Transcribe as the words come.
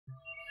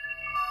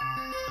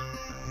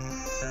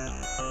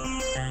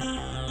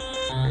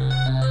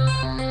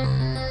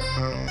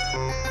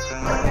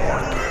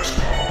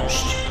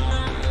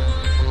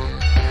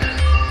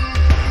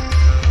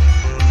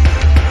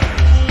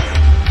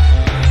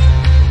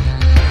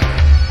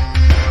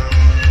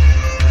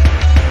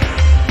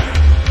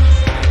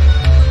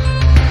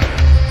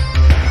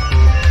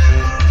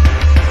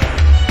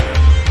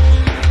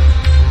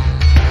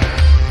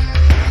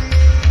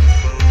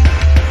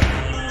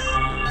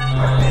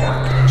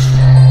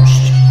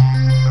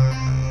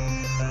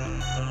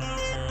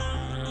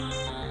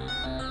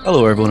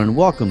Hello, everyone, and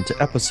welcome to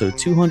episode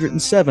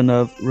 207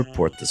 of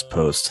Report This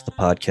Post, the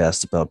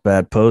podcast about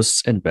bad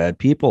posts and bad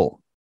people.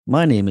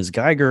 My name is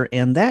Geiger,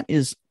 and that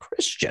is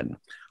Christian.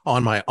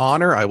 On my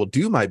honor, I will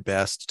do my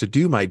best to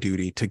do my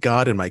duty to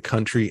God and my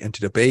country and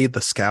to obey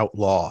the Scout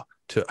law,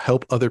 to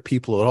help other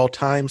people at all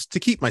times, to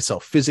keep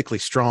myself physically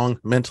strong,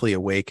 mentally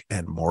awake,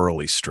 and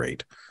morally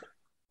straight.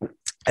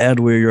 And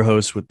we're your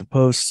hosts with the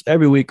posts.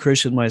 Every week,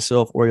 Christian,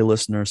 myself, or your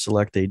listener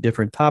select a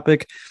different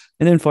topic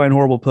and then find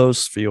horrible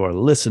posts for your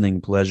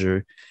listening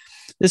pleasure.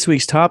 This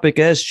week's topic,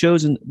 as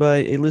chosen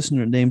by a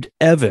listener named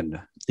Evan,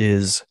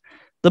 is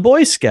the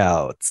Boy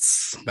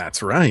Scouts.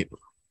 That's right.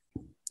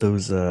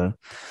 Those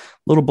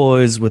little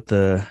boys with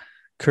the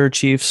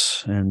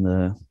kerchiefs and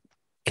the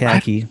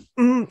khaki.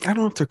 I don't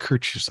know if they're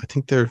kerchiefs. I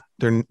think they're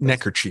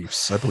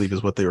neckerchiefs, I believe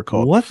is what they were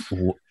called. What?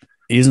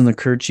 Isn't a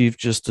kerchief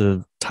just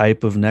a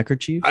type of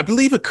neckerchief? I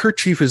believe a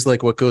kerchief is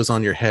like what goes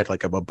on your head,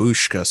 like a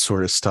babushka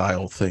sort of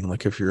style thing.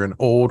 Like if you're an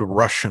old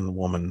Russian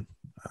woman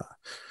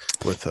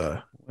with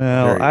a...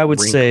 Well, I would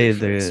say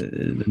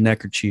the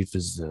neckerchief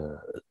is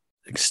the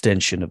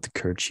extension of the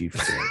kerchief.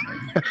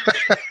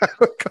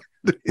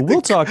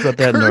 We'll talk about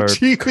that in our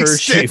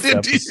kerchief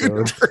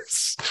episode.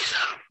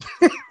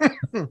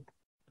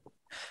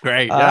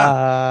 Great.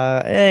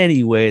 Yeah.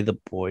 Anyway, the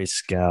Boy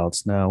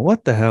Scouts. Now,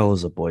 what the hell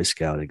is a Boy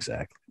Scout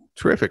exactly?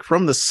 Terrific.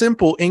 From the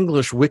simple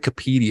English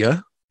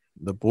Wikipedia,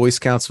 the Boy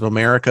Scouts of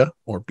America,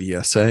 or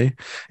BSA,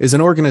 is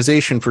an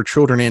organization for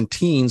children and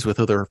teens with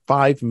over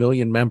 5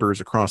 million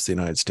members across the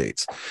United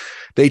States.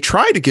 They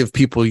try to give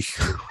people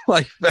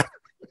life.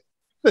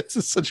 This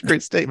is such a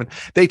great statement.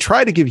 They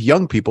try to give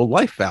young people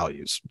life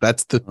values.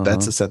 That's the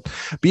sense.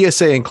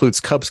 BSA includes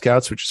Cub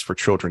Scouts, which is for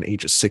children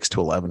ages 6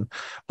 to 11,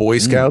 Boy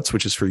Scouts,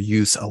 which is for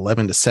youth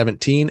 11 to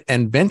 17,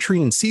 and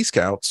Venturing and Sea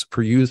Scouts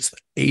for youth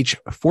age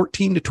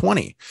 14 to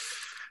 20.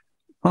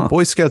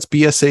 Boy Scouts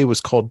BSA was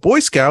called Boy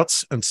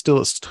Scouts and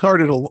still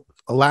started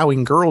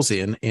allowing girls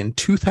in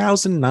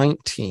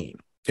 2019.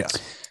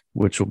 Yes.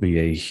 Which will be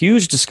a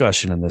huge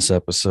discussion in this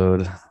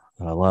episode.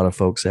 A lot of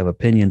folks have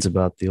opinions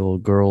about the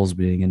old girls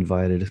being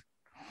invited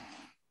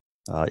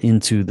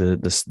into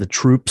the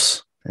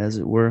troops, as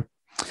it were.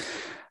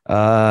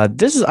 I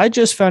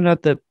just found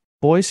out that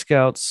Boy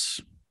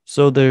Scouts,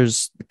 so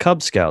there's the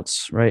Cub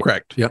Scouts, right?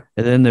 Correct. Yep.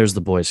 And then there's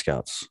the Boy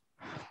Scouts.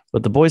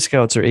 But the Boy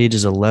Scouts are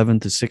ages 11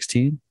 to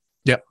 16.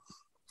 Yep.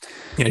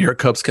 Yeah, you're a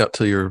Cub Scout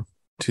till you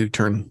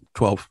turn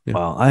 12. Yeah.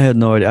 Wow, I had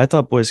no idea. I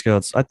thought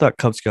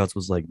Cub Scouts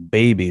was like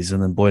babies,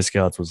 and then Boy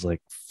Scouts was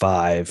like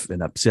 5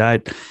 and up. See, I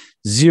had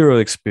zero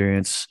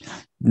experience.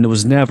 It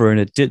was never in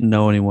it. Didn't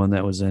know anyone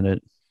that was in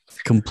it.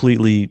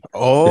 Completely. It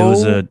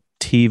was a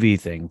TV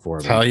thing for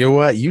me. Tell you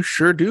what, you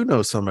sure do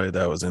know somebody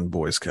that was in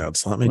Boy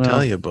Scouts. Let me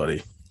tell you,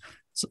 buddy.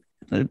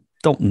 I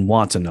don't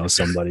want to know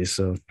somebody,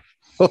 so.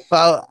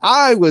 Well,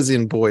 I was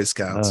in Boy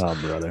Scouts. Oh,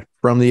 brother.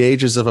 From the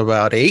ages of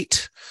about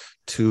 8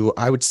 to,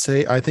 I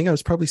think I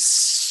was probably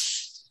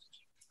 16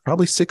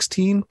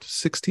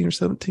 or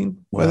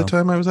 17 by the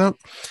time I was out.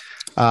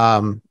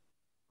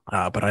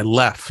 But I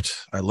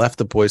left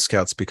the Boy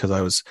Scouts because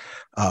I was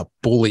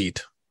bullied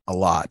a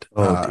lot.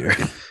 Oh, dear.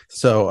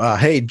 So,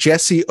 hey,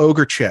 Jesse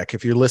Ogrechek,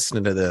 if you're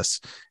listening to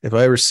this, if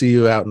I ever see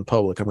you out in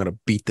public, I'm going to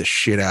beat the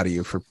shit out of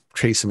you for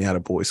chasing me out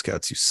of Boy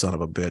Scouts, you son of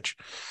a bitch.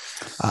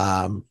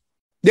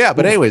 Yeah,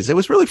 but anyways, it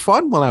was really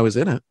fun when I was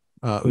in it.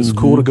 It was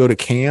cool to go to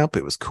camp.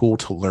 It was cool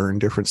to learn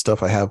different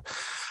stuff. I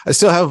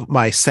still have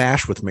my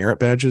sash with merit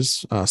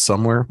badges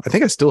somewhere. I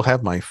think I still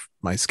have my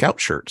scout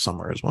shirt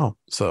somewhere as well.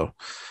 So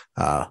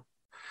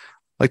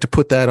like to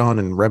put that on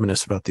and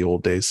reminisce about the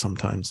old days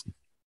sometimes.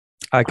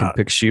 I can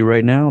picture you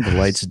right now. The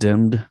lights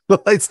dimmed.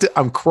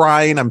 I'm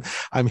crying.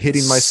 I'm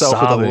hitting myself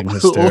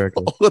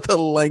with a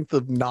length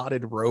of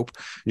knotted rope,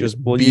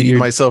 just beating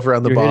myself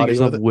around the body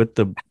with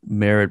the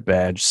merit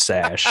badge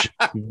sash.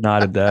 You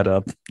knotted that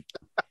up.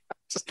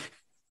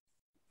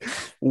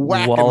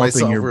 Whacking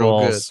myself your real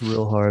balls good.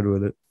 Real hard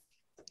with it.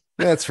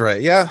 That's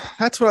right. Yeah,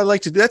 that's what I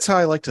like to do. That's how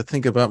I like to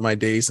think about my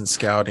days in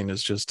scouting,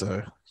 is just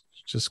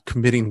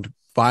committing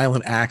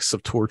violent acts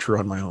of torture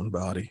on my own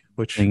body.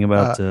 Which thing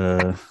about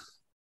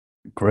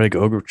Greg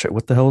Ogrechek.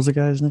 What the hell is the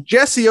guy's name?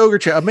 Jesse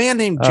Ogrechek. A man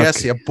named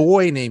Jesse. A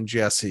boy named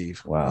Jesse.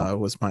 Wow,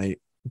 was my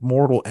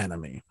mortal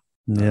enemy.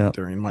 Yeah,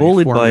 during my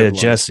bullied by a life.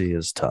 Jesse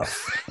is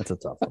tough. That's a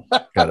tough one.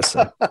 Gotta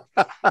say.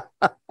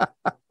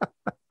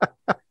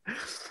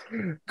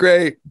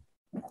 Great.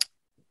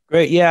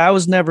 Yeah, I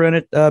was never in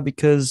it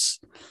because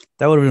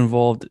that would have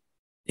involved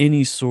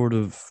any sort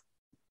of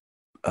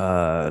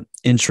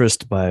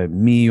interest by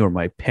me or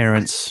my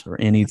parents or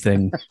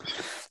anything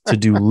to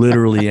do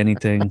literally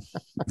anything.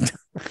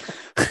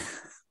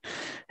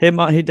 Hey,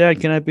 mom, hey,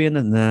 dad, can I be in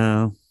the?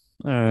 No.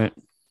 All right.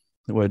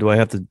 What, do I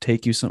have to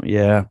take you something?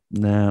 Yeah.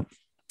 Nah.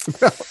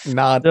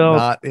 Not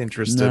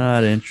interested.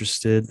 Not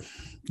interested.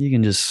 You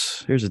can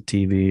just, here's a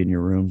TV in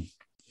your room.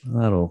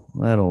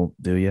 That'll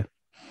do you.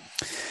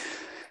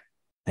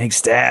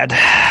 Thanks, Dad.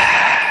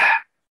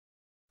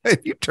 Hey,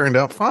 you turned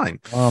out fine.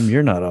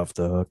 You're not off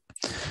the hook.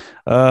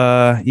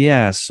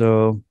 Yeah,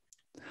 so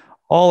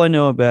all I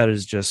know about it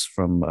is just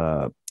from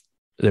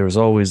there was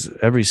always,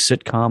 every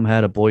sitcom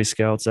had a Boy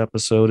Scouts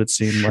episode, it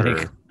seemed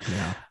like.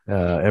 Yeah.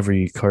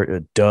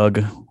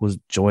 Doug was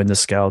joined the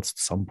Scouts at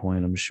some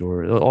point, I'm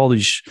sure. All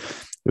these,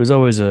 there was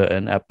always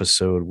an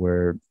episode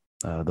where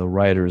the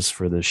writers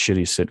for the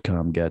shitty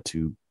sitcom got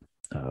to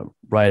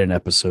write an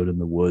episode in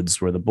the woods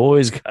where the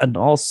boys got in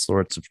all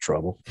sorts of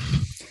trouble.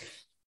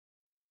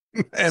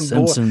 And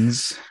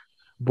Simpsons.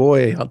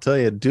 Boy, I'll tell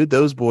you, dude,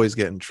 those boys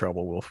get in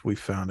trouble. We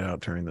found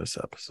out during this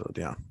episode.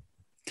 Yeah.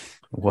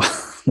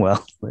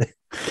 Well,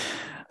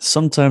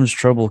 sometimes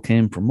trouble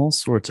came from all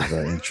sorts of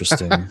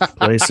interesting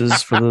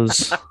places for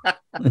those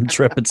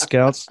intrepid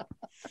scouts.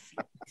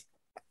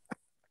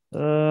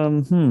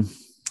 Now,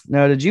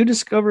 did you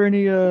discover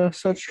any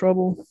such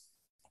trouble?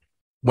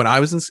 When I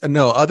was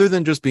no, other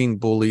than just being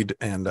bullied,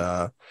 and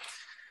I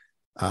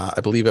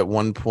believe at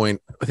one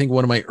point, I think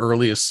one of my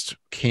earliest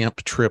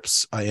camp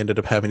trips, I ended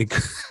up having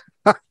to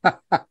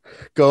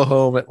go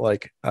home at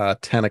like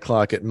 10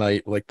 o'clock at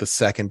night, like the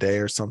second day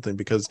or something,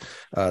 because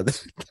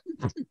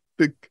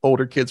the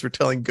older kids were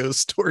telling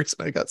ghost stories,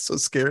 and I got so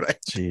scared.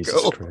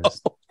 Jesus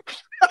Christ.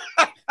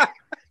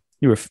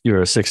 You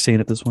were 16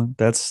 at this one?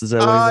 Is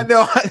that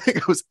no, I think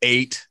it was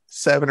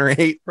 7 or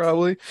 8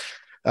 probably.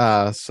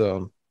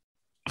 So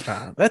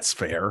that's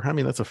fair. I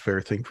mean, that's a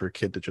fair thing for a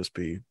kid to just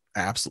be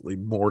absolutely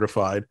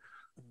mortified.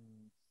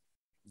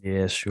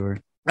 Yeah, sure.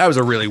 I was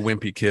a really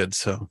wimpy kid,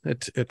 so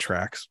it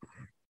tracks.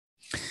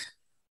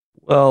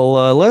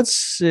 Well, let's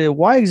see.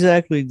 Why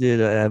exactly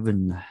did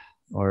Evan,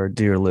 our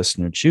dear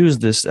listener, choose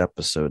this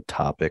episode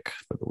topic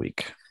for the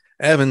week?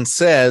 Evan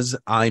says,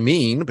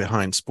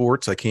 behind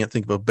sports, I can't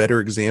think of a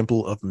better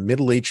example of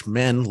middle-aged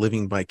men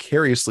living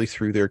vicariously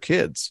through their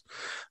kids.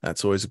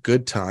 That's always a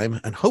good time,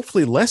 and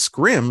hopefully less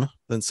grim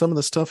than some of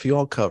the stuff you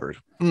all covered.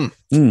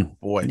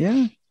 Boy.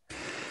 Yeah.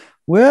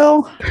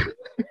 Well,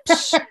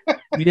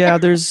 yeah,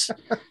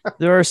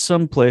 there are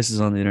some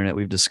places on the internet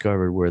we've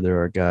discovered where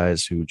there are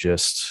guys who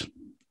just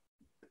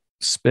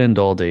spend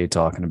all day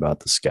talking about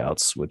the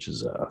Scouts, which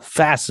is a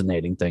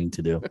fascinating thing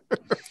to do.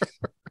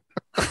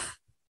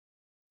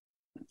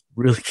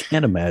 Really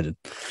can't imagine.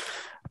 They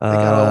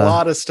got a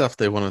lot of stuff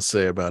they want to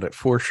say about it,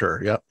 for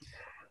sure. Yep.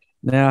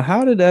 Now,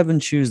 how did Evan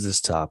choose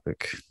this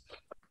topic?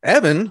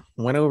 Evan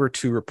went over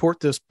to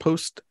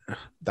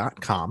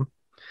reportthispost.com,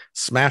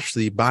 smashed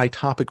the buy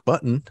topic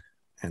button,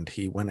 and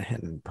he went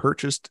ahead and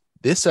purchased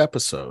this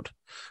episode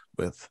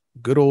with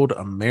good old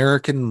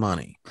American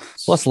money.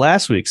 Plus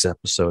last week's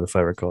episode, if I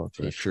recall.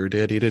 He sure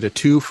did. He did a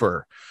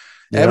twofer.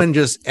 Yep. Evan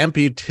just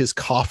emptied his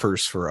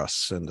coffers for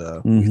us, and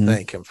we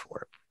thank him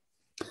for it.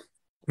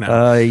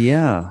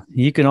 Yeah,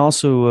 you can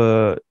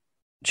also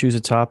choose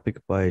a topic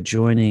by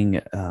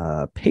joining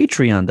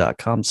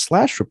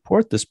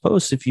patreon.com/report this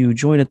post. If you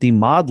join at the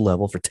mod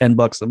level for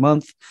 $10 a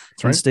month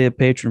and stay a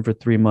patron for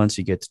 3 months,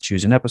 you get to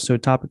choose an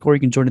episode topic, or you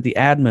can join at the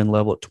admin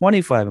level at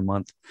 $25 a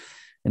month.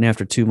 And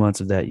after 2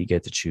 months of that, you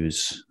get to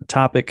choose a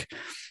topic.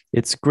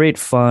 It's great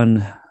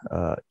fun,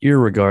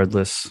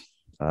 irregardless.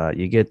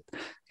 You get,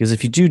 because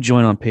if you do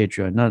join on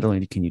Patreon, not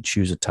only can you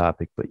choose a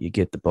topic, but you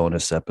get the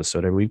bonus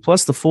episode every week,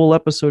 plus the full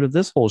episode of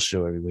this whole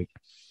show every week.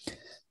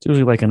 It's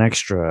usually like an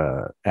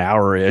extra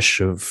hour-ish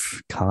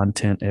of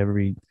content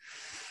every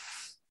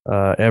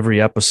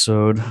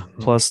episode,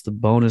 plus the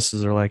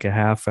bonuses are like a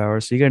half hour.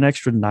 So you get an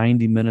extra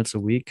 90 minutes a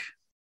week.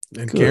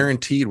 And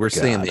guaranteed, we're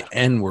saying the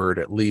N-word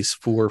at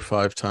least 4 or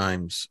 5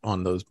 times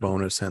on those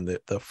bonus and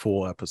the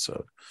full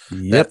episode.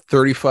 That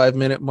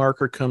 35-minute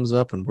marker comes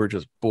up, and we're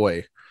just,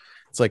 boy,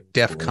 it's like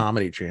Def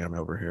Comedy Jam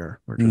over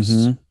here. We're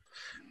just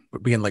we're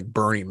being like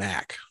Bernie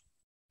Mac.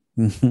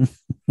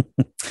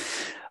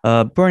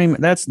 Bernie,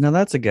 that's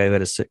a guy who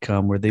had a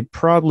sitcom where they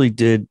probably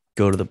did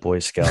go to the Boy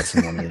Scouts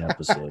in one of the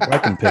episodes. I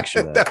can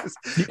picture that.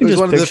 You can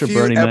just picture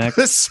Bernie Mac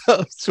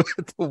episodes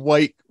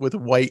with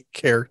white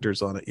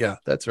characters on it. Yeah,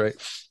 that's right.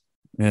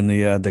 And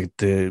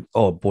the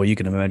oh boy, you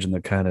can imagine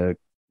the kind of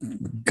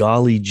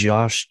golly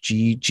Josh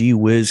gee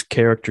whiz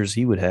characters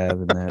he would have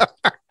in that.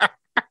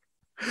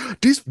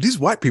 These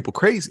white people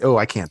crazy. Oh,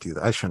 I can't do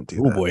that. I shouldn't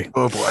do that.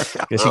 Oh boy.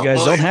 Guess you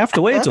guys don't have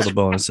to wait till the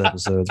bonus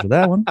episodes for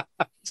that one.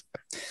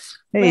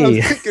 Hey, I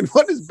was thinking,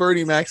 what is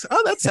Bernie Mac?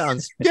 Oh, that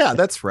sounds. Yeah,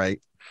 that's right.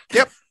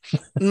 Yep.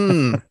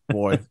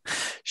 Boy,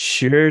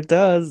 sure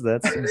does.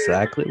 That's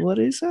exactly what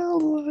he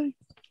sounds like.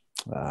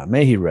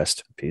 May he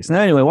rest in peace.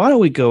 Now, anyway, why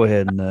don't we go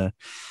ahead and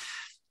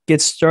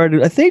get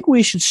started? I think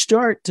we should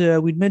start.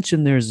 We'd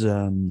mentioned there's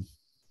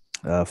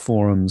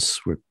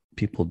forums where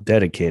people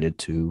dedicated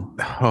to.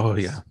 Oh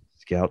yeah.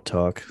 Scout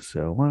talk.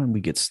 So why don't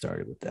we get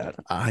started with that?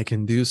 I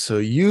can do so.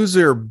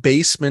 User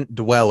Basement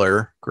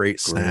Dweller,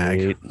 great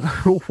snag,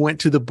 went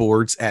to the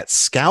boards at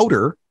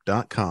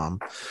scouter.com,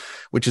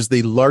 which is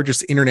the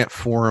largest internet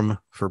forum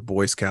for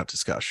Boy Scout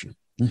discussion.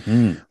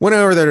 Went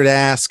over there to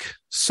ask,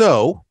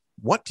 so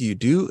what do you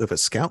do if a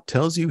scout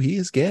tells you he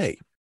is gay?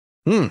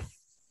 A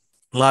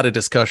lot of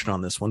discussion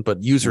on this one,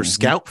 but user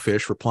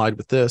Scoutfish replied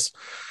with this.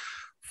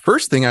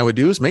 First thing I would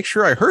do is make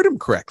sure I heard him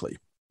correctly.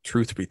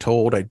 Truth be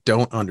told, I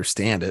don't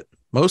understand it,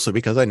 mostly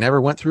because I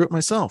never went through it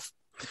myself.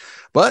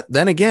 But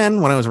then again,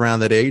 when I was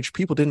around that age,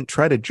 people didn't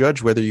try to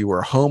judge whether you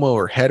were homo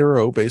or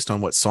hetero based on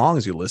what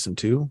songs you listened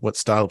to, what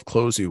style of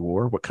clothes you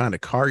wore, what kind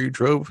of car you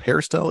drove,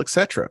 hairstyle,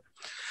 etc.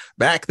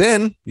 Back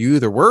then, you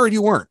either were or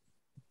you weren't.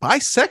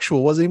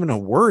 Bisexual wasn't even a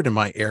word in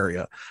my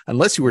area,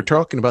 unless you were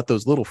talking about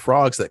those little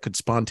frogs that could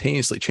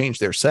spontaneously change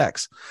their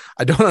sex.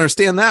 I don't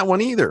understand that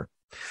one either.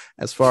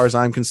 As far as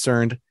I'm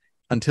concerned,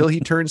 until he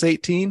turns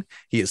 18,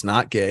 he is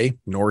not gay,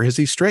 nor is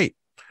he straight.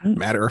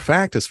 Matter of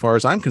fact, as far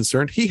as I'm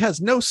concerned, he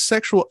has no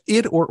sexual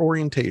id or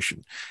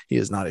orientation. He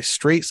is not a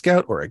straight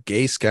scout or a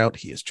gay scout.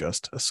 He is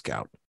just a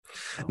scout.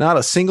 Not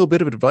a single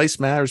bit of advice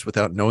matters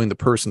without knowing the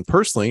person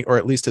personally, or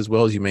at least as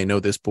well as you may know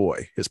this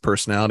boy, his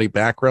personality,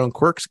 background,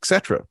 quirks,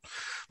 etc.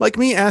 Like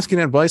me asking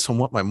advice on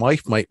what my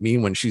wife might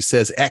mean when she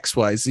says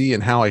XYZ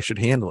and how I should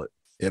handle it.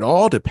 It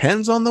all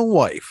depends on the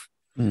wife.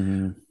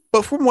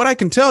 But from what I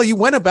can tell, you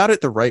went about it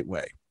the right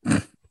way.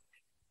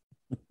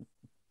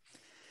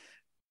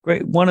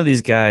 Great. One of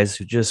these guys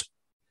who just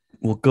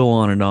will go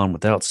on and on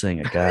without saying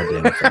a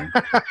goddamn thing.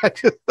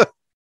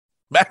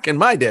 Back in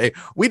my day,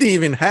 we didn't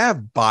even have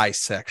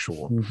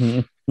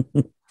bisexual.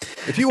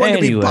 If you wanted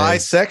to be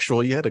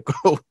bisexual, you had to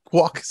go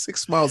walk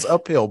 6 miles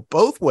uphill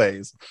both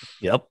ways.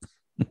 Yep.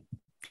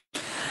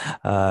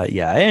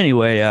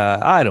 Anyway,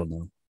 I don't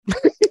know.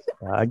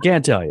 I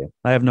can't tell you.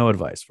 I have no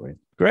advice for you.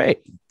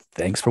 Great.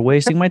 Thanks for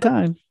wasting my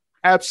time.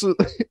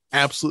 Absolutely.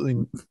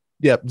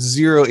 Yep.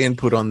 Zero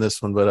input on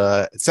this one,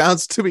 but it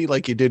sounds to me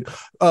like you did.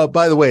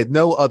 By the way,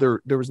 there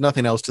was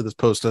nothing else to this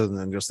post other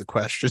than just the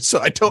question.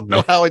 So I don't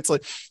know how it's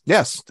like.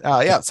 Yes.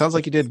 It sounds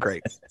like you did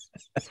great.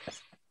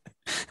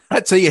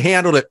 I'd say you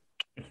handled it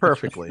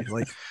perfectly.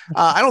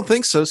 I don't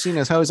think so, seeing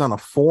as how he's on a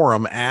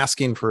forum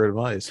asking for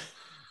advice.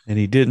 And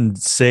he didn't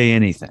say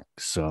anything.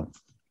 So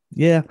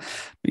yeah,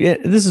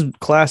 this is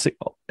classic.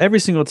 Every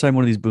single time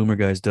one of these boomer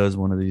guys does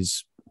one of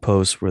these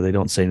posts where they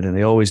don't say anything,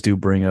 they always do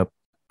bring up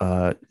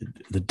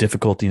the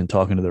difficulty in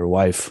talking to their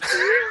wife.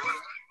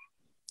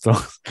 So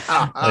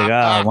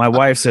my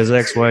wife says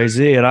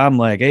XYZ and I'm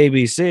like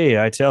ABC,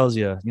 I tells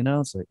you,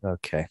 it's like,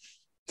 okay,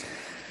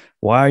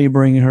 why are you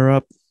bringing her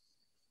up?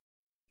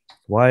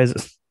 Why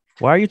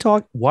are you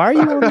on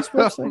this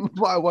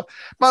website?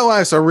 My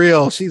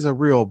wife's she's a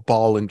real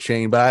ball and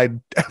chain, but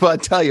I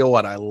tell you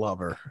what, I love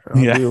her.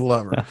 I do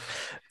love her.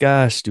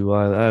 Gosh,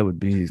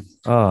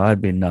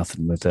 I'd be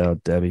nothing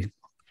without Debbie.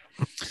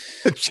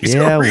 She's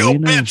a real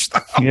bitch,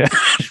 though. Yeah,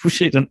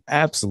 she's an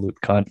absolute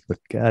cunt, but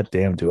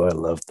goddamn, do I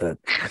love that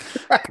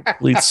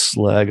complete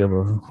slag of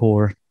a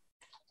whore.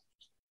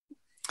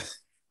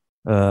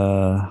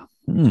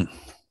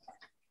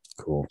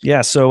 Cool.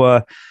 Yeah.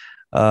 So,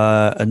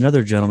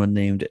 another gentleman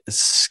named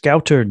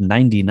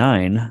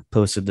Scouter99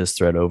 posted this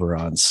thread over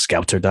on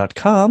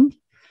scouter.com.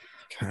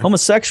 Okay.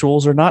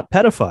 Homosexuals are not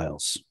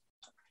pedophiles.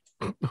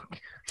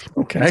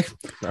 Okay.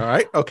 All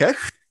right. Okay.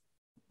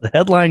 The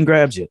headline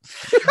grabs you.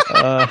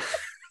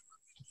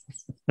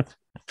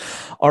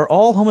 Are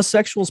all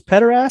homosexuals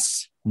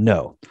pederasts?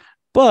 No.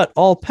 But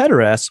all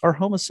pederasts are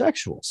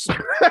homosexuals.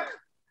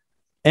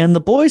 And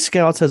the Boy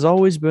Scouts has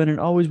always been and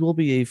always will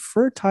be a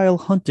fertile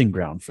hunting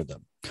ground for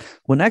them.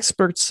 When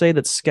experts say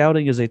that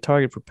scouting is a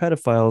target for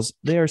pedophiles,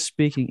 they are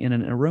speaking in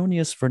an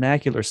erroneous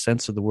vernacular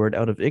sense of the word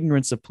out of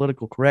ignorance of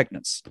political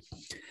correctness.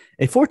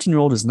 A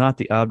 14-year-old is not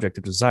the object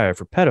of desire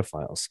for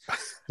pedophiles.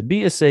 The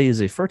BSA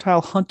is a fertile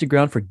hunting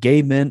ground for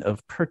gay men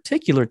of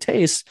particular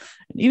tastes,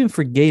 and even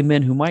for gay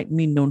men who might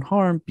mean no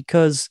harm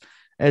because,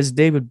 as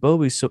David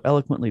Bowie so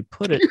eloquently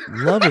put it,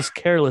 love is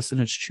careless in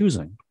its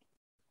choosing.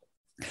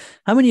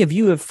 How many of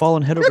you have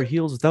fallen head over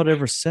heels without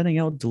ever setting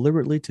out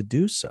deliberately to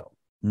do so?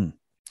 It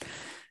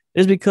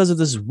is because of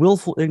this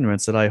willful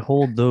ignorance that I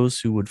hold those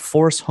who would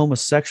force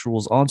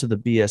homosexuals onto the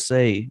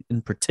BSA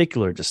in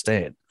particular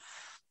disdain,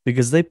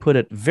 because they put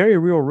at very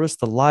real risk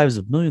the lives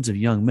of millions of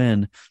young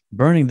men,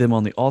 burning them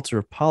on the altar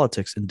of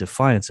politics in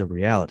defiance of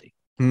reality.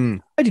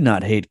 I do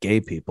not hate gay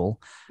people.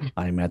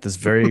 I am at this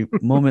very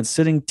moment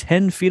sitting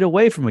 10 feet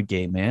away from a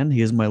gay man.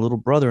 He is my little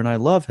brother and I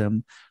love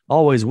him,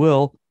 always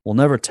will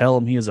never tell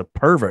him he is a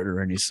pervert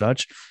or any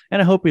such,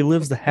 and I hope he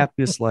lives the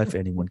happiest life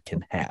anyone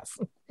can have.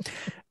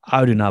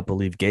 I do not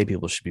believe gay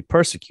people should be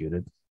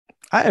persecuted.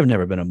 I have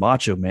never been a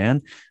macho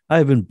man. I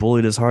have been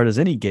bullied as hard as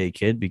any gay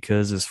kid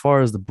because as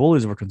far as the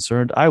bullies were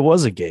concerned, I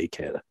was a gay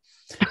kid.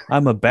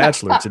 I'm a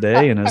bachelor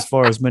today, and as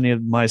far as many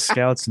of my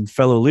scouts and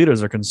fellow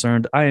leaders are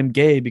concerned, I am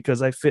gay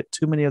because I fit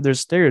too many of their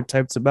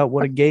stereotypes about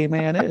what a gay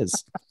man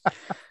is.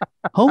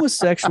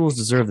 Homosexuals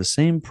deserve the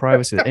same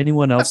privacy that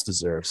anyone else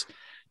deserves,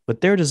 but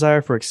their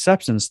desire for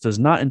acceptance does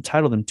not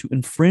entitle them to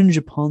infringe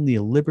upon the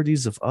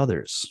liberties of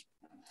others.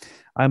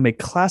 I'm a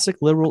classic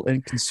liberal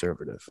and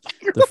conservative.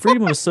 The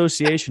freedom of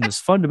association is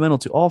fundamental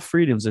to all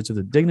freedoms and to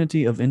the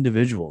dignity of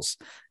individuals.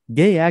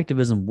 Gay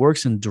activism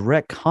works in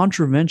direct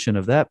contravention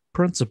of that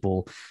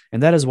principle,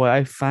 and that is why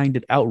I find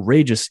it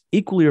outrageous,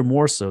 equally or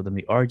more so than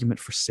the argument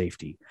for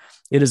safety.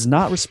 It is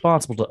not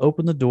responsible to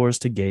open the doors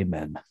to gay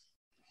men.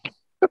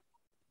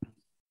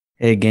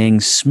 Hey, gang,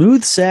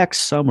 smooth sack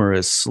summer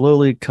is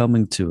slowly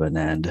coming to an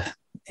end.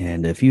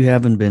 And if you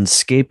haven't been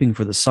scaping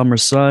for the summer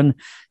sun,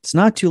 it's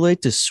not too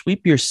late to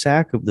sweep your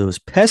sack of those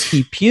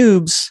pesky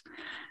pubes.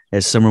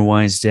 As summer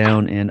winds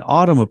down and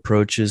autumn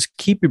approaches,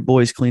 keep your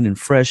boys clean and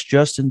fresh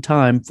just in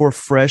time for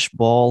fresh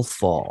ball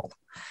fall.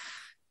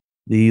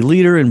 The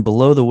leader in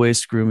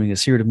below-the-waist grooming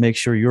is here to make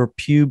sure your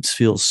pubes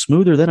feel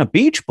smoother than a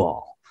beach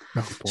ball.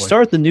 Oh,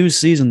 start the new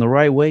season the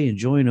right way and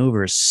join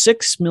over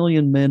 6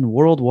 million men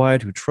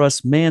worldwide who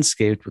trust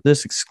Manscaped with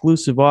this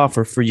exclusive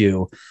offer for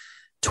you.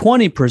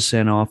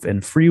 20% off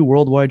and free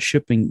worldwide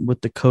shipping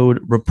with the code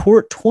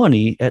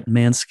REPORT20 at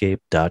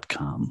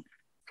manscaped.com.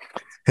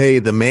 Hey,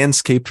 the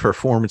Manscaped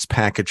Performance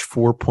Package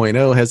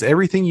 4.0 has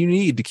everything you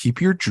need to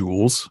keep your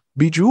jewels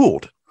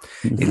bejeweled.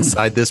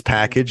 Inside this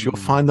package, you'll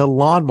find the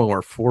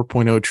Lawnmower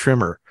 4.0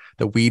 trimmer,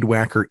 the Weed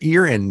Whacker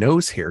ear and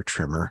nose hair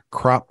trimmer,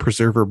 Crop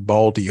Preserver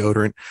ball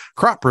deodorant,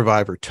 Crop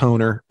Reviver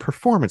toner,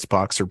 Performance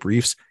boxer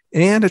briefs,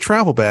 and a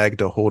travel bag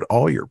to hold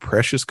all your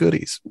precious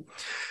goodies.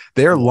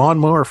 Their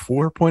Lawnmower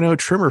 4.0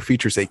 trimmer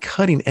features a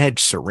cutting-edge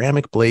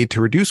ceramic blade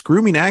to reduce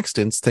grooming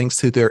accidents thanks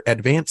to their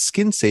advanced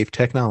skin-safe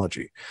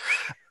technology.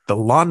 The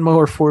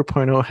Lawnmower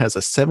 4.0 has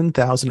a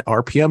 7,000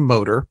 RPM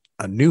motor,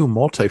 a new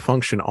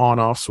multifunction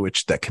on-off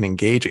switch that can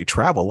engage a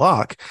travel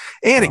lock,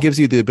 and it gives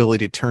you the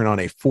ability to turn on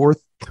a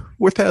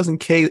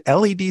 4,000K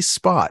LED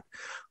spot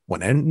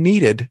when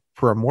needed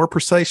for a more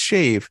precise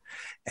shave,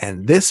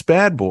 and this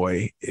bad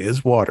boy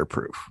is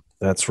waterproof.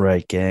 That's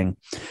right, gang.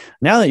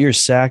 Now that your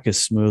sack is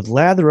smooth,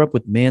 lather up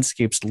with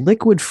Manscaped's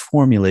liquid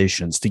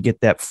formulations to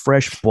get that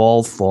fresh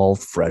ball fall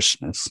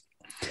freshness.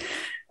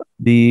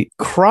 The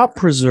Crop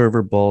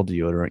Preserver ball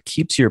deodorant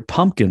keeps your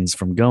pumpkins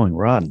from going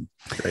rotten.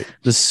 Great.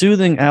 The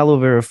soothing aloe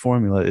vera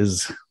formula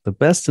is the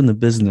best in the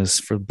business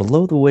for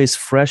below-the-waist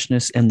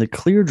freshness, and the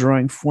clear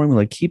drying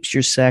formula keeps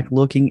your sack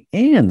looking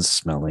and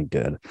smelling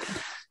good.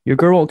 Your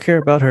girl won't care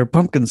about her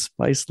pumpkin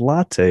spice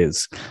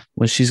lattes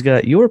when she's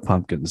got your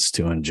pumpkins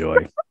to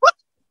enjoy.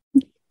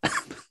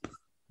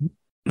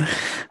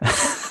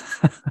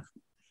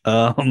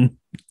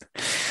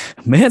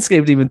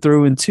 Manscaped even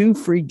threw in 2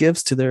 free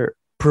gifts to their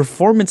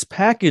Performance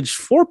Package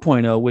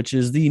 4.0, which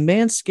is the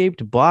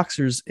Manscaped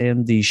boxers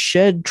and the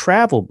Shed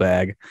travel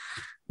bag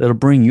that'll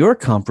bring your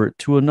comfort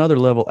to another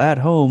level at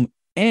home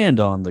and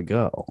on the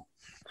go.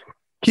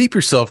 Keep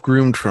yourself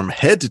groomed from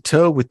head to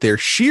toe with their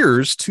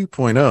Shears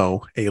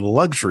 2.0, a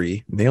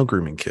luxury nail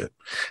grooming kit.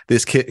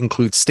 This kit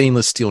includes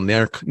stainless steel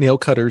nail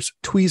cutters,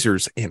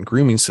 tweezers, and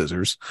grooming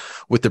scissors.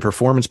 With the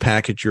Performance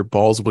Package, your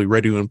balls will be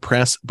ready to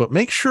impress, but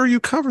make sure you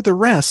cover the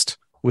rest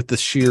with the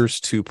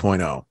Shears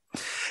 2.0.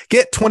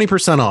 Get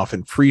 20% off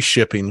and free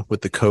shipping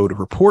with the code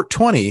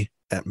REPORT20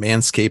 at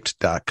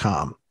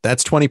manscaped.com.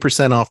 That's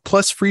 20% off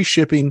plus free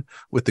shipping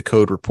with the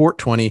code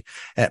REPORT20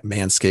 at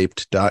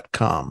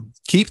manscaped.com.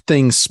 Keep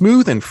things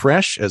smooth and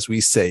fresh as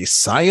we say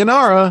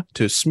sayonara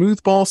to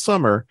smooth ball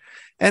summer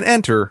and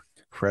enter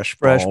fresh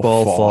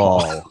ball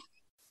fall.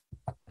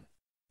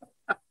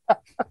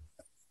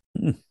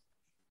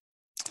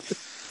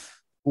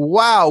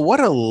 Wow, what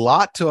a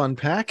lot to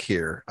unpack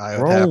here.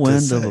 I would have to say.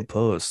 Whirlwind of a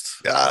post.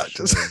 Now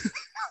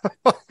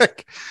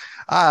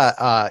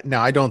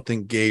I don't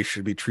think gays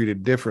should be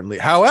treated differently.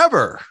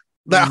 However,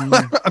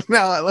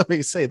 now let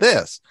me say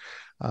this.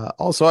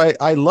 Also,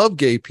 I love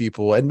gay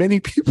people, and many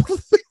people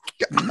think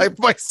I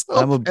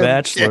myself I'm a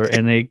bachelor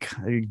and a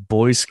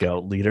Boy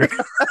Scout leader.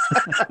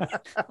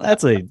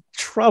 That's a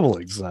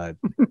troubling side.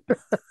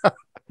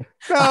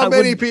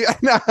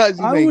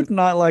 I would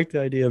not like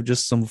the idea of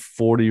just some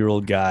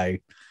 40-year-old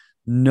guy,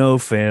 no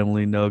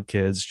family, no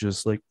kids,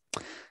 just like,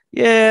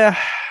 yeah,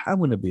 I'm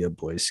going to be a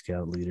Boy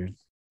Scout leader.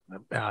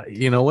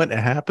 You know what? It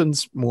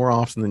happens more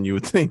often than you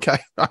would think.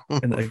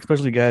 And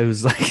especially a guy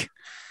who's like,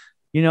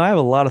 I have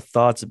a lot of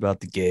thoughts about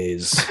the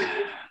gays.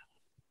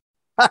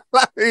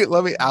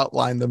 let me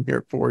outline them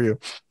here for you.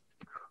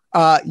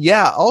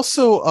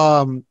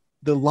 Also,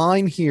 the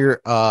line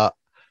here,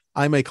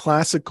 I'm a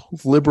classic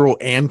liberal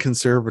and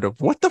conservative.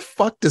 What the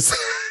fuck does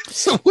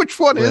so which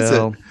one is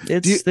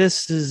it?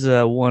 This is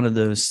one of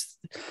those.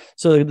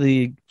 So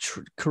the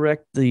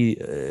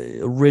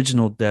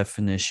original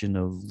definition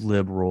of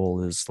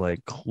liberal is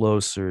like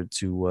closer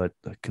to what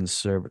a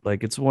conservative,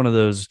 like it's one of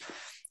those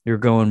you're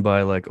going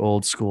by like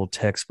old school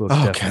textbook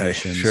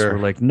definitions sure. where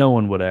like no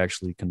one would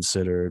actually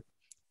consider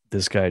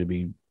this guy to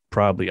be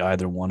probably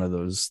either one of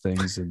those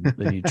things in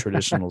any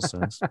traditional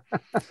sense.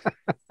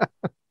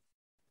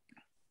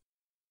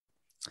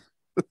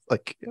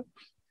 Like,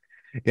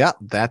 yeah,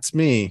 that's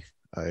me,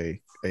 a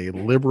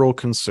liberal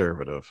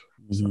conservative.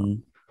 So. Mm-hmm.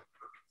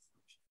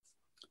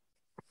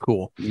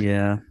 Cool.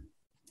 Yeah.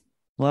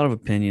 A lot of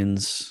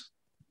opinions.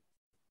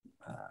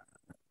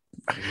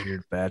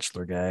 Weird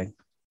bachelor guy.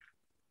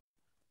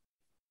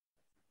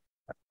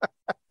 I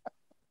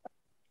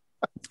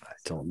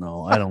don't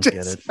know. I don't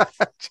get it.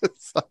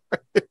 Just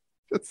sorry.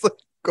 Just like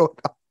going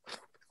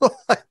on.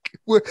 Like,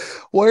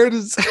 where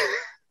does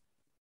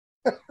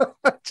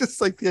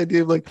just like the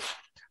idea of like,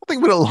 I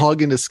think I'm going to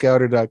log into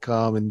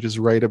scouter.com and just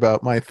write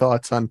about my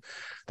thoughts on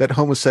that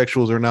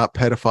homosexuals are not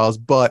pedophiles,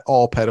 but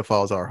all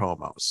pedophiles are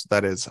homos.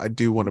 That is, I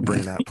do want to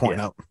bring that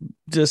point up.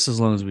 Just as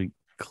long as we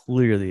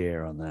clear the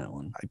air on that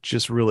one. I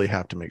just really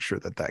have to make sure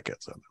that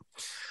gets up.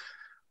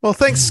 Well,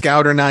 thanks,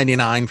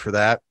 Scouter99, for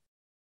that.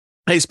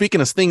 Hey,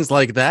 speaking of things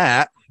like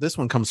that, this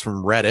one comes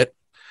from Reddit.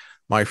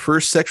 My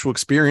first sexual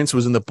experience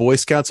was in the Boy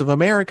Scouts of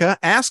America.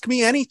 Ask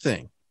me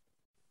anything.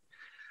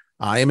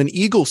 I am an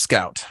Eagle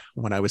Scout.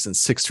 When I was in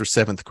 6th or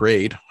 7th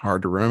grade,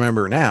 hard to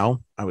remember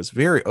now, I was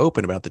very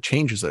open about the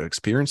changes I was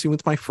experiencing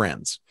with my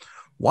friends.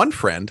 One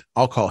friend,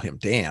 I'll call him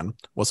Dan,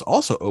 was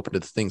also open to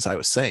the things I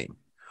was saying.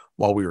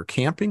 While we were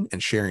camping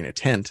and sharing a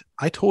tent,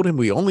 I told him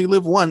we only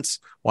live once.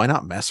 Why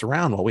not mess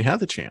around while we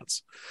had the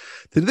chance?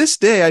 To this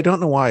day, I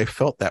don't know why I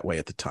felt that way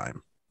at the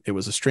time. It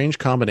was a strange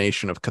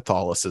combination of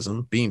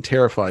Catholicism, being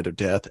terrified of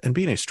death, and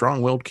being a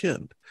strong-willed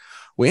kid.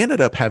 We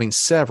ended up having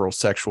several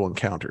sexual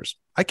encounters.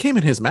 I came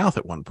in his mouth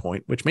at one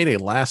point, which made a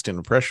lasting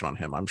impression on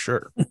him, I'm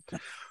sure.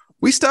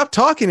 We stopped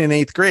talking in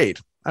 8th grade.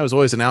 I was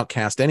always an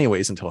outcast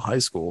anyways until high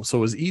school, so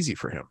it was easy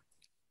for him.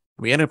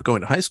 We ended up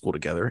going to high school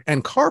together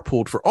and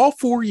carpooled for all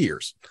 4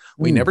 years.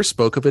 We never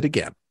spoke of it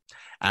again.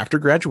 After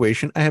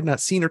graduation, I have not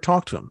seen or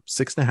talked to him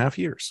 6.5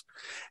 years.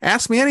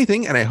 Ask me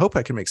anything, and I hope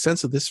I can make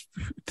sense of this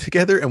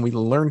together and we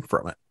learn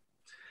from it.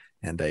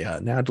 And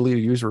a now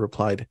deleted user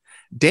replied,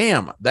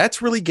 "Damn,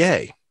 that's really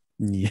gay."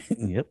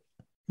 Yep.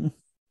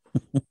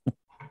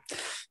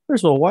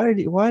 First of all, why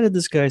did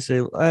this guy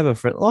say, "I have a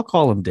friend, I'll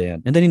call him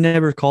Dan," and then he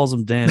never calls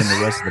him Dan in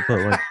the rest of the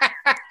post?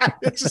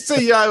 Like, just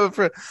say, "Yeah, I have a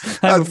friend."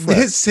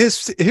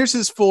 Here's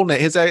his full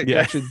name.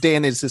 Actually,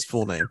 Dan is his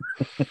full name.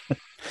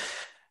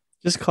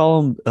 Just call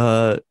him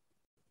the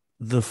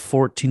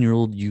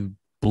 14-year-old you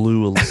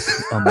blew a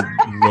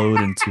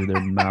load into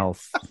their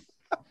mouth.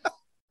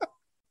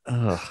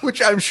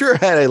 Which I'm sure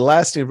had a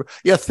lasting.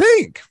 You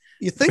think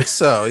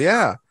so?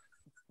 Yeah.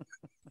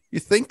 You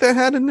think that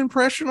had an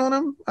impression on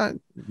him?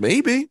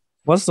 Maybe.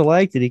 What's the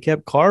like that he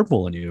kept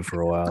carpooling you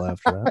for a while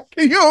after that?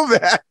 Can you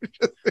imagine?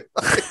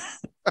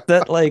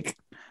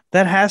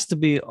 that has to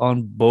be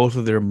on both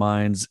of their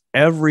minds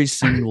every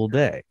single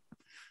day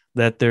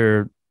that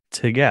they're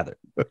together.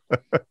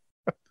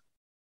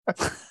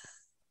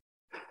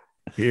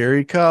 Here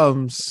he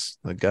comes,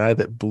 the guy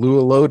that blew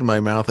a load in my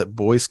mouth at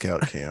Boy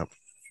Scout camp.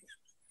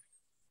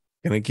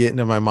 Gonna get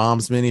into my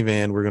mom's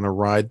minivan. We're gonna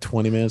ride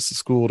 20 minutes to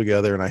school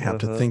together, and I have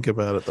to think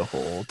about it the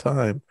whole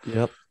time.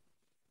 Yep.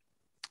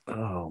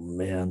 Oh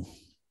man,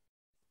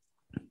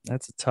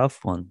 that's a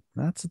tough one.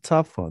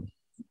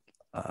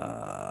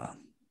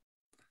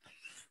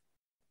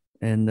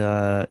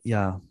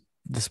 Yeah,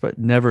 despite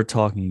never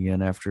talking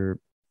again after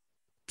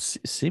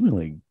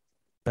seemingly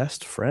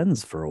best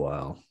friends for a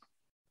while,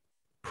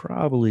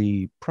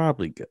 probably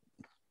good.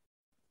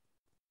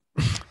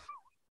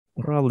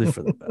 Probably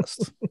for the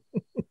best.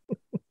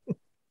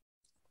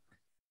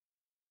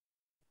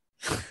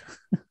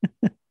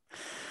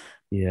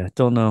 Yeah,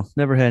 don't know.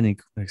 Never had any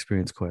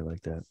experience quite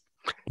like that.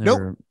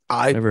 Nope.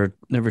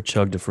 Never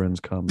chugged a friend's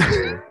cum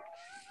before.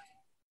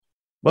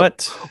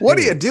 But what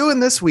are you doing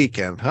this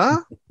weekend,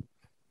 huh?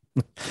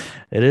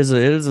 It is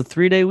a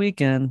 3-day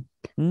weekend.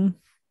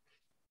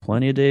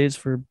 Plenty of days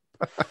for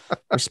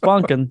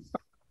spunking.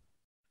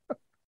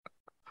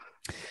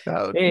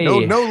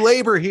 No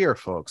labor here,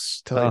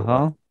 folks. Tell you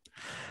what.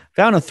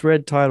 Found a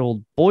thread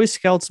titled "Boy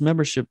Scouts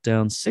membership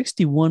down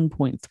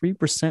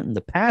 61.3% in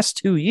the past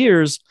 2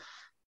 years."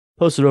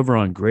 Posted over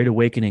on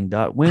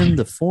greatawakening.win,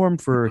 the forum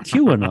for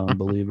QAnon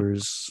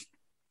believers.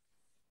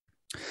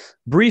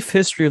 Brief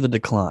history of the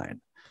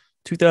decline.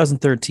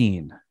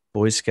 2013,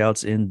 Boy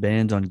Scouts in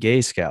banned on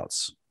Gay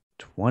Scouts.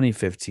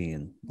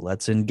 2015,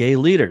 Let's in Gay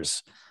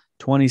Leaders.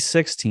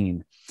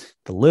 2016,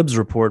 the Libs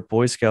report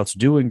Boy Scouts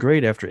doing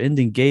great after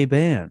ending gay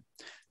ban.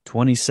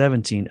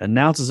 2017,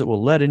 announces it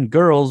will let in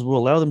girls, will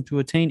allow them to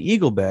attain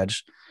Eagle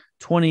Badge.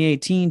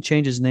 2018,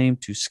 changes name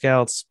to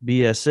Scouts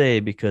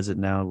BSA because it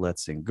now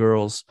lets in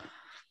girls.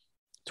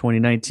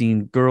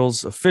 2019,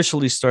 girls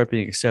officially start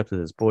being accepted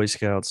as Boy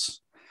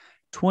Scouts.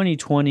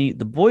 2020,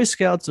 the Boy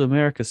Scouts of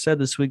America said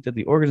this week that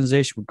the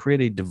organization would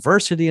create a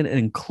diversity and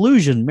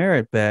inclusion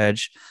merit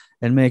badge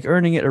and make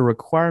earning it a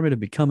requirement of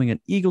becoming an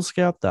Eagle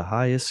Scout, the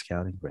highest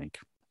scouting rank.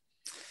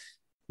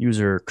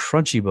 User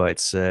Crunchy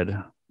Bites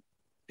said,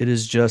 "It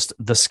is just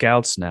the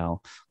Scouts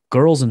now.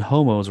 Girls and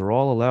homos are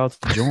all allowed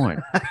to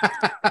join."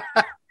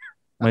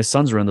 My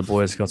sons were in the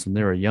Boy Scouts when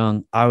they were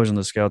young. I was in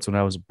the Scouts when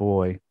I was a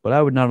boy, but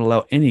I would not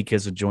allow any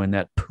kids to join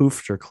that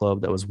poofter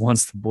club that was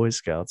once the Boy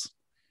Scouts.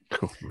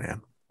 Oh,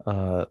 man.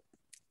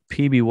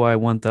 PBY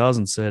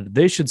 1000 said,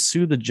 "They should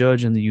sue the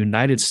judge in the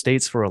United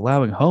States for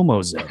allowing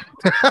homos in."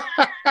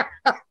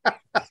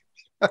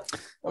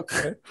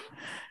 Okay.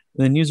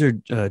 then user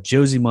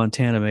Josie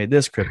Montana made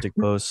this cryptic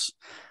post: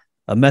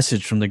 a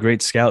message from the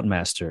great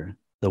Scoutmaster.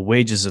 The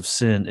wages of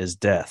sin is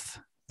death.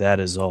 That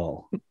is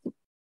all.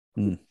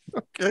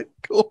 Okay,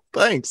 cool.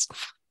 Thanks.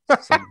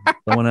 So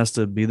someone has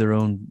to be their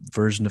own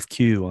version of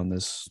Q on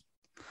this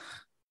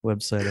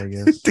website, I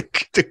guess.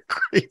 The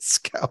great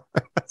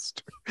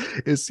Scoutmaster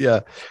is,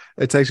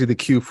 it's actually the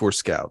Q for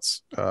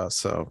Scouts.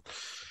 So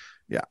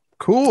yeah,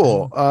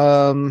 cool.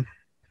 I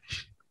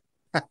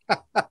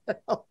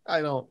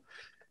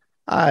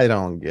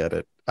don't get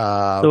it.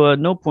 So at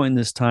no point in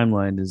this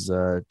timeline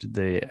did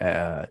they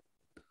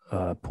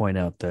point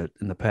out that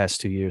in the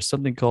past 2 years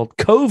something called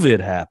COVID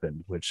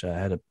happened, which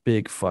had a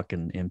big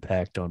fucking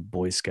impact on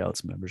Boy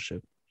Scouts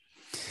membership.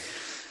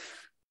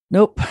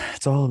 Nope,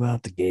 it's all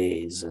about the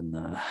gays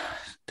and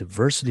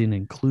diversity and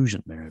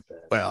inclusion, Merit.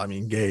 Well,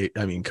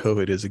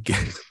 COVID is a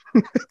gay,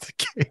 it's a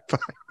gay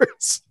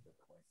virus.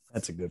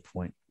 That's a good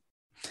point.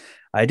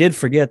 I did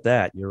forget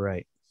that. You're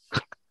right.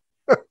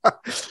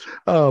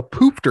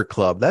 Poofter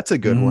Club. That's a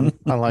good one.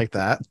 I like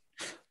that.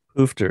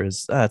 Poofter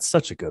is it's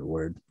such a good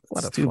word.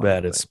 It's too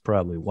bad it's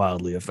probably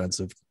wildly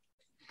offensive.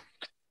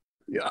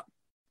 Yeah.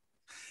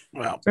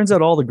 Well, turns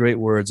out all the great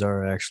words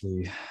are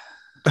actually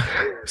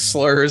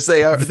slurs.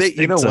 They are.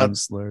 You know what?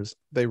 Slurs.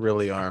 They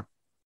really are.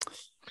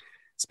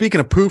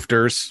 Speaking of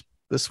poofters,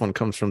 this one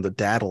comes from the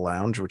Data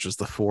Lounge, which is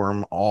the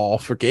forum all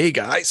for gay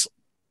guys.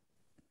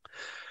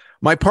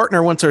 My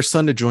partner wants our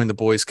son to join the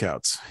Boy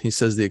Scouts. He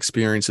says the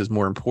experience is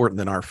more important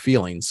than our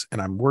feelings, and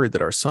I'm worried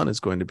that our son is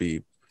going to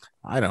be,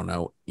 I don't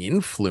know,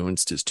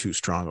 influenced is too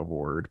strong a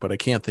word, but I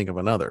can't think of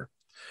another.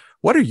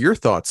 What are your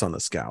thoughts on the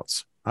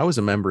Scouts? I was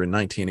a member in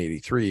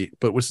 1983,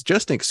 but was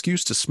just an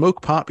excuse to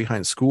smoke pot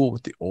behind school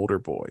with the older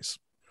boys.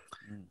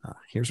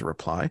 Here's a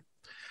reply.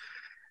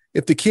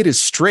 If the kid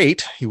is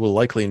straight, he will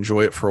likely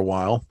enjoy it for a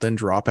while, then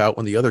drop out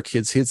when the other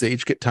kids his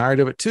age get tired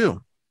of it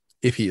too.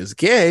 If he is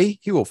gay,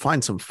 he will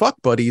find some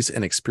fuck buddies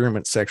and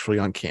experiment sexually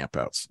on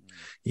campouts.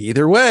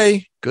 Either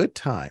way, good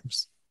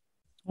times.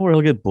 Or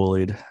he'll get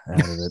bullied out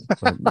of it.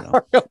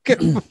 But,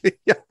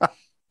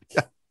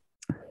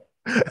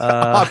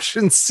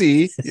 Option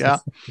C. Yeah.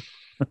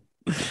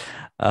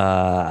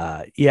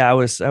 I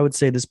would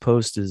say this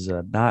post is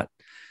not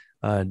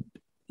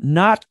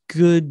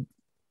good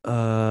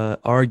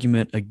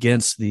argument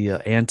against the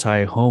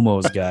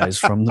anti-homos guys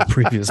from the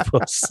previous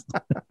post.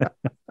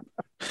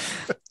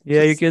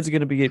 Yeah, your kid's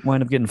gonna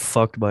wind up getting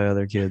fucked by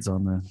other kids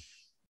on the.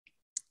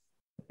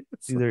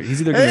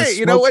 He's either gonna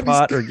smoke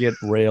pot or get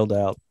railed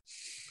out.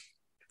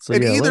 So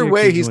and either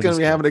way, he's gonna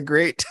be having a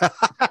great time.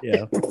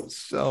 Yeah,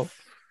 so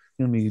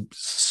gonna be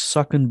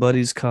sucking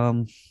buddies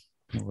cum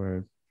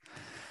or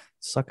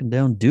sucking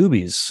down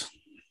doobies.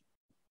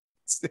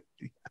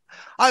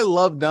 I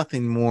love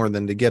nothing more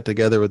than to get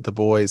together with the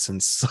boys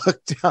and suck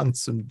down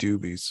some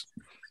doobies.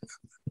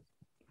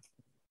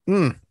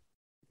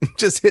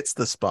 Just hits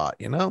the spot,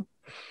 you know?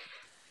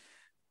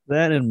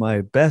 That and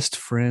my best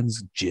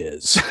friend's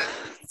jizz.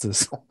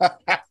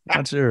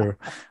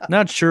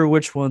 Not sure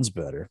which one's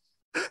better.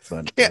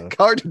 But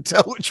hard to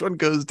tell which one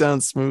goes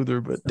down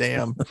smoother, but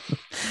damn.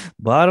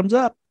 Bottoms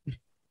up.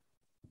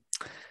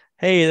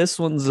 Hey, this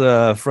one's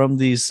from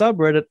the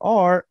subreddit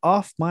R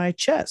Off My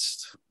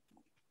Chest.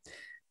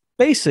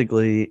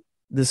 Basically,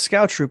 the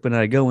scout troop and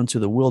I go into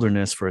the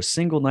wilderness for a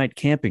single night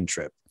camping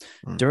trip.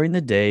 During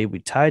the day, we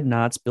tied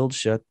knots, built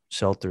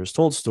shelters,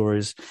 told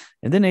stories,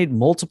 and then ate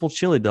multiple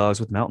chili dogs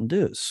with Mountain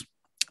Dews.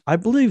 I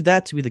believe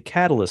that to be the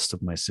catalyst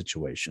of my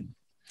situation.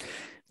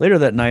 Later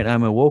that night,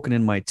 I'm awoken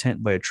in my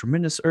tent by a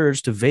tremendous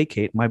urge to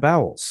vacate my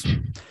bowels.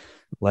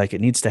 Like it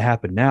needs to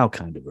happen now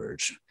kind of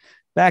urge.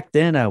 Back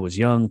then, I was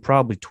young,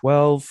 probably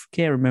 12,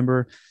 can't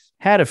remember,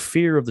 had a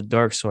fear of the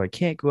dark, so I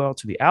can't go out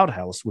to the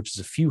outhouse, which is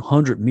a few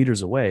hundred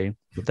meters away,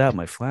 without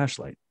my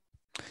flashlight.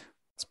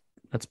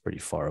 That's pretty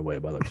far away,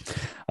 by the way.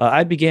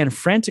 I began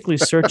frantically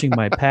searching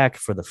my pack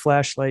for the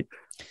flashlight,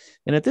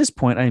 and at this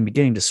point, I am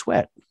beginning to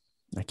sweat.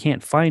 I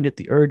can't find it.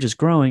 The urge is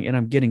growing, and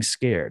I'm getting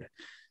scared.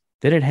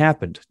 Then it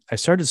happened. I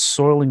started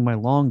soiling my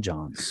long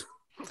johns.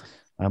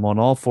 I'm on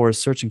all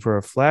fours searching for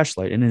a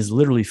flashlight, and it is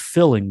literally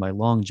filling my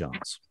long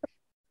johns.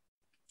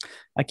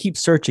 I keep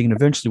searching, and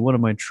eventually one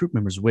of my troop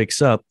members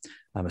wakes up.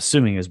 I'm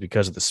assuming it's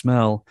because of the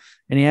smell,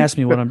 and he asks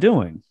me what I'm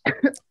doing.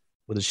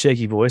 With a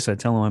shaky voice, I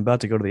tell him I'm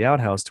about to go to the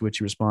outhouse, to which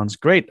he responds,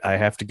 "Great, I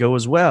have to go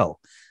as well."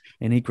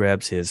 And he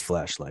grabs his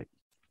flashlight.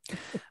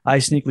 I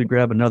sneakily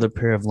grab another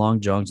pair of long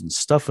johns and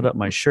stuff it up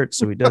my shirt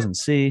so he doesn't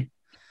see.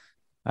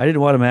 I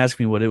didn't want him to ask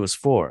me what it was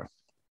for.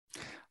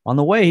 On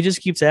the way, he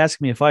just keeps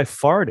asking me if I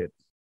farted.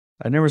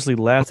 I nervously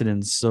laughed at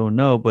him, so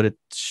no, but it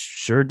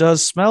sure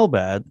does smell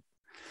bad.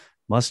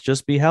 Must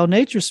just be how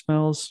nature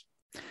smells.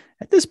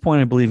 At this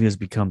point, I believe he has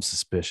become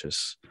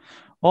suspicious.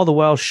 All the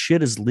while,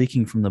 shit is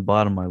leaking from the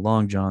bottom of my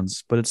long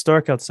johns, but it's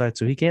dark outside,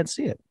 so he can't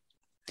see it.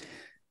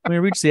 When I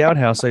reach the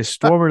outhouse, I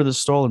storm into the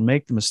stall and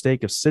make the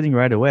mistake of sitting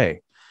right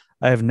away.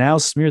 I have now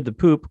smeared the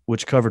poop,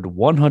 which covered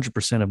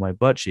 100% of my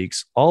butt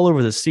cheeks, all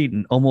over the seat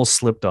and almost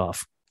slipped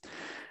off.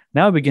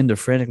 Now I begin to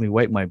frantically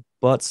wipe my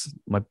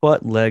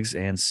butt, legs,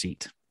 and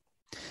seat.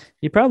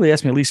 He probably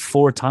asked me at least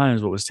 4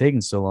 times what was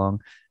taking so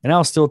long, and I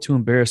was still too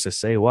embarrassed to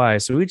say why.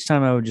 So each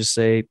time I would just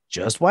say,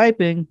 just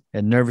wiping,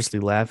 and nervously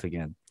laugh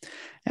again.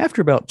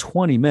 After about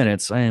 20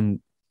 minutes, I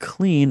am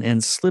clean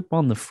and slip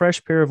on the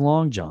fresh pair of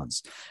long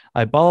johns.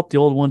 I ball up the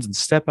old ones and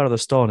step out of the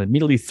stall and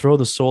immediately throw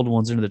the soiled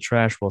ones into the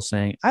trash while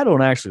saying, I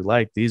don't actually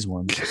like these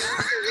ones.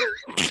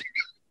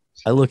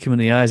 I look him in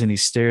the eyes and he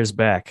stares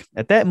back.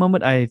 At that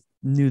moment, I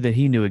knew that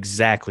he knew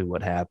exactly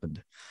what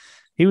happened.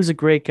 He was a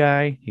great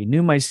guy. He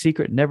knew my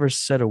secret, never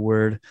said a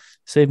word,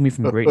 saved me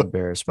from great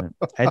embarrassment.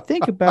 I still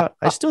think about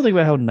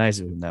how nice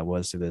of him that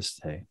was to this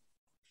day.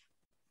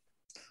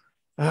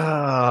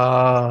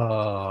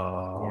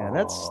 Oh,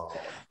 Yeah,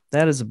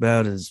 that is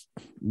about his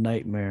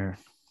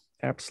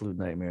absolute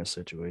nightmare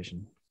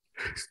situation.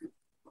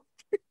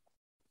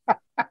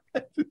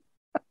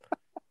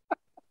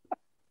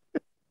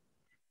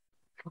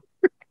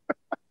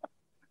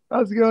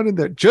 How's it going in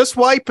there? Just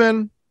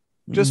wiping.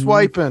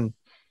 Wiping.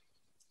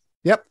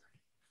 Yep.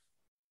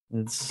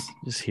 It's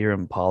just hear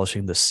him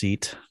polishing the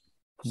seat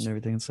and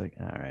everything. It's like,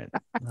 all right,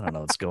 I don't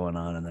know what's going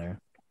on in there.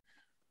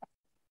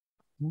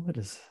 What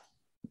is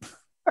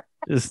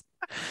just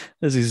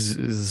as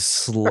he's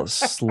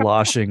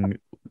sloshing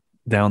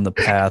down the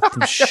path.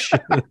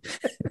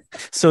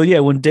 So yeah,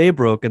 when day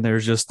broke and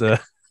there's just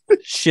a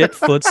shit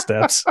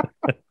footsteps.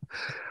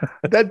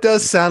 That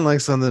does sound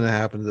like something that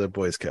happened to the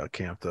Boy Scout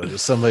camp, though.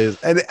 Just somebody,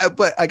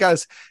 but I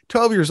guess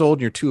 12 years old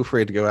and you're too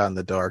afraid to go out in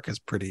the dark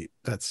is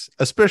that's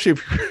especially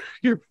if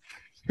you're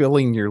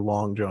filling your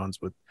long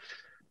johns with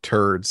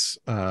turds.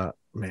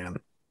 Man,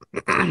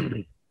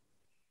 boy,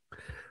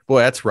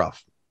 that's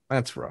rough.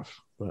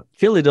 But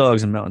chili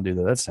dogs and Mountain Dew,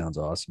 though, that sounds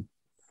awesome.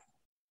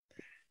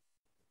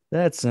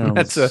 That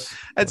sounds that's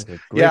like a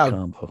great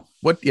combo.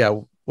 What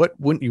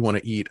wouldn't you want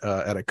to eat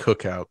at a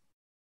cookout?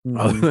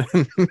 Other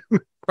than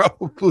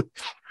probably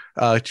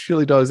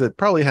chili dogs that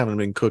probably haven't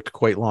been cooked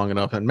quite long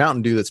enough, and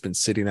Mountain Dew that's been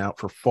sitting out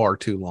for far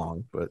too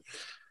long. But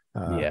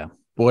yeah,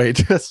 boy, it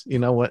just, you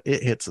know what,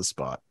 it hits a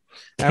spot.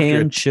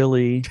 Canned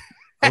chili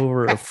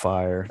over a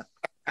fire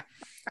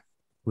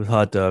with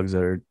hot dogs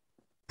that are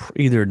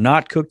either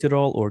not cooked at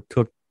all or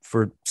cooked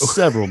for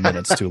several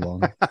minutes too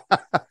long.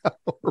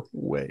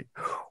 way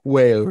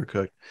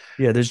overcooked.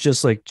 Yeah, there's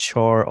just like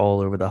char all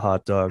over the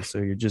hot dog, so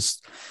your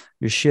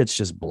shit's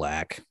just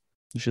black.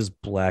 It's just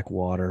black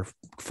water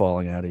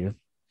falling out of you.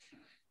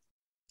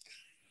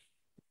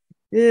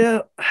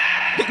 Yeah.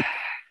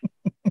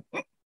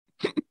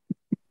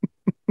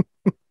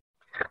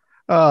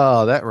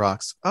 Oh, that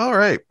rocks. All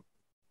right.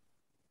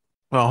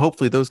 Well,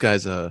 hopefully those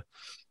guys at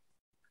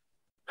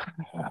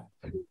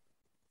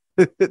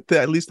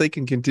least they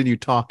can continue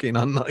talking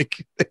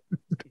unlike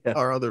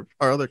our other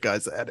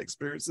guys that had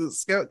experiences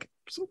scout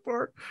so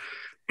far.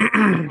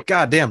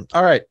 God damn.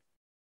 All right.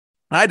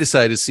 I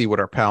decided to see what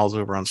our pals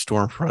over on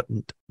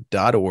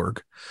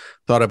stormfront.org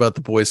thought about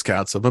the Boy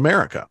Scouts of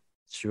America.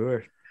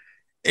 Sure.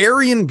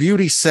 Aryan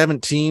Beauty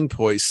 17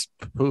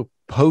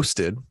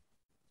 posted,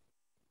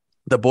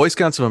 the Boy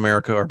Scouts of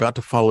America are about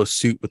to follow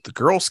suit with the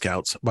Girl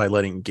Scouts by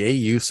letting gay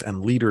youths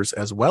and leaders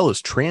as well as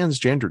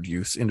transgendered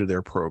youths into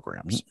their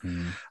programs.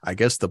 Mm-hmm. I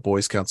guess the Boy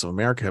Scouts of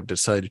America have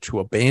decided to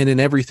abandon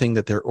everything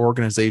that their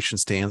organization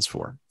stands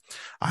for.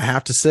 I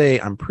have to say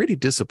I'm pretty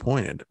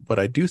disappointed, but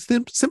I do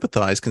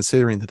sympathize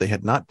considering that they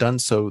had not done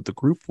so, the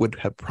group would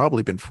have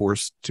probably been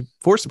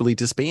forcibly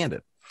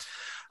disbanded.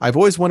 I've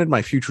always wanted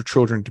my future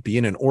children to be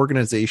in an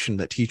organization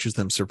that teaches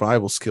them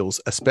survival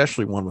skills,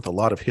 especially one with a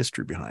lot of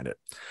history behind it.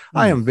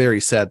 I am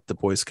very sad that the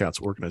Boy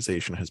Scouts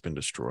organization has been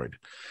destroyed.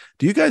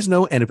 Do you guys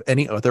know of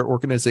any other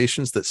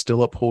organizations that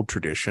still uphold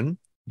tradition?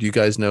 Do you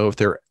guys know if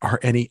there are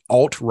any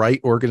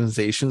alt-right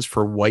organizations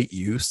for white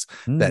youths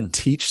that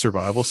teach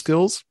survival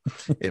skills?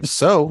 If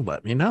so,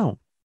 let me know.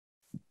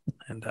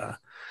 And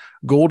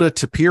Golda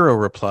Tapiro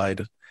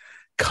replied,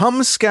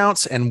 Cum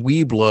Scouts and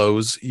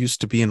Weeblos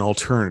used to be an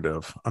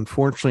alternative.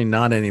 Unfortunately,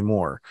 not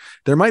anymore.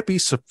 There might be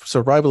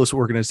survivalist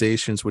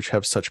organizations which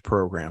have such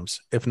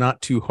programs. If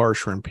not too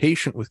harsh or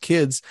impatient with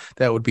kids,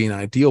 that would be an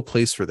ideal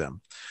place for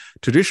them.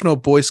 Traditional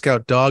Boy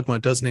Scout dogma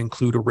doesn't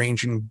include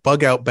arranging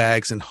bug-out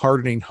bags and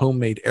hardening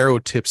homemade arrow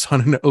tips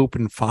on an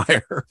open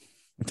fire.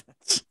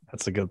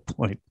 That's a good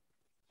point.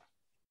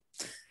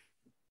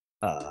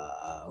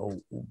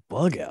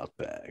 Bug-out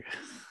bag.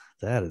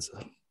 That's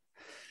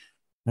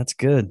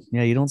good.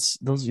 Yeah, you don't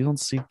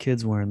see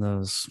kids wearing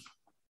those.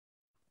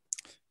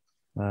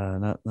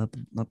 Not the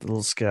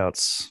little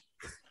scouts.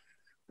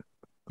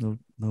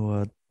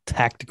 No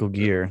tactical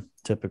gear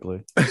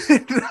typically.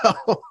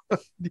 No.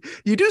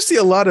 You do see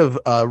a lot of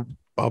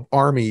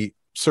army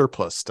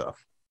surplus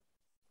stuff.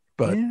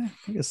 But yeah,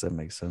 I guess that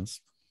makes sense.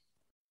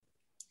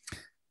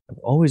 I've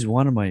always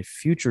wanted my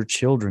future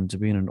children to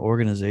be in an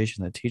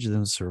organization that teaches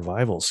them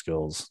survival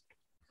skills.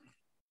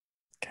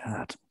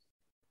 God.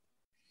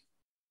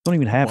 Don't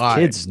even have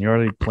kids and you're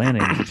already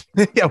planning.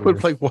 Yeah,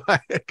 but like why?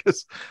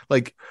 Because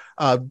like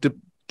the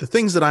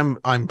things that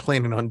I'm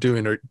planning on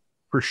doing are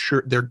for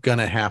sure they're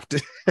gonna have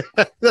to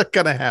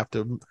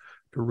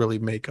really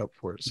make up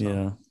for it. So.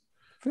 Yeah.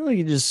 feel like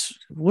he just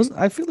wasn't.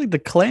 I feel like the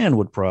Klan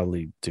would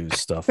probably do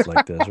stuff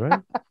like this,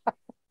 right?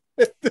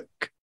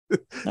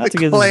 Not to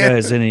give these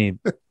guys any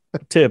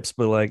tips,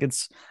 but like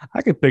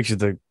I could picture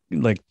the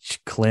like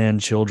Klan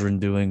children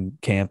doing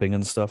camping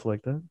and stuff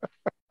like that.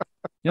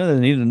 They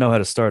need to know how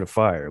to start a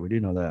fire. We do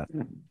know that,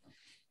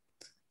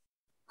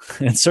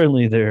 and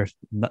certainly they're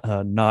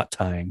knot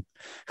tying.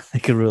 They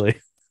could really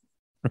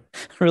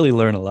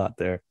learn a lot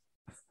there.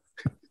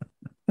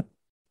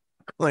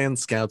 Klan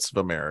Scouts of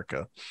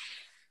America.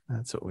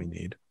 That's what we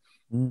need.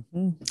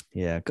 Mm-hmm.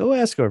 Yeah, go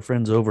ask our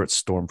friends over at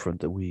Stormfront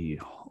that we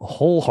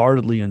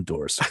wholeheartedly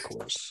endorse, of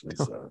course,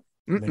 as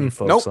many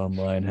folks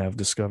online have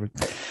discovered.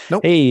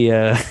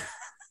 Hey,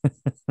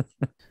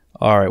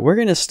 all right, we're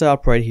going to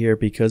stop right here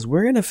because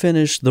we're going to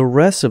finish the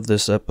rest of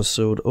this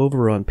episode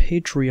over on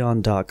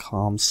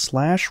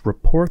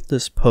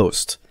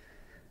patreon.com/reportthispost.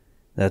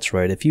 That's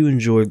right. If you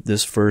enjoyed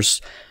this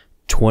first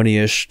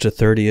 20-ish to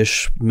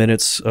 30-ish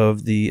minutes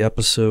of the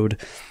episode,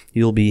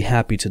 you'll be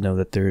happy to know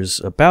that there's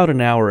about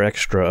an hour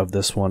extra of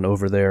this one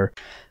over there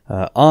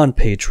on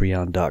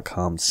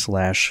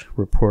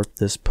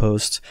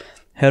patreon.com/reportthispost.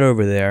 Head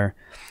over there,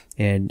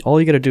 and all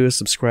you got to do is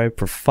subscribe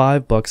for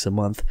 $5 a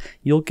month.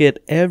 You'll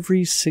get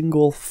every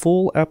single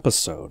full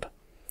episode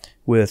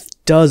with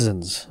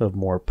dozens of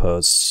more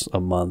posts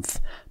a month,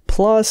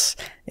 plus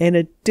an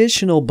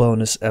additional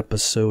bonus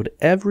episode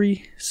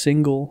every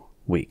single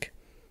week.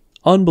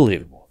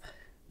 Unbelievable.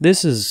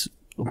 This is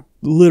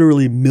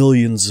literally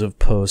millions of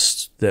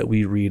posts that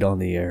we read on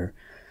the air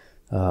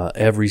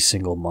every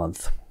single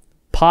month,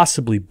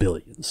 possibly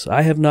billions.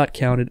 I have not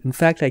counted. In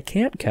fact, I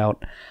can't count.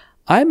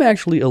 I'm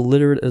actually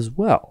illiterate as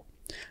well.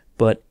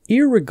 But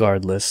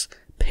irregardless,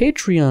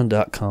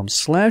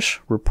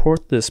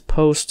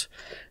 patreon.com/reportthispost,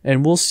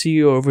 and we'll see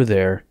you over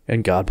there,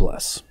 and God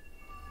bless.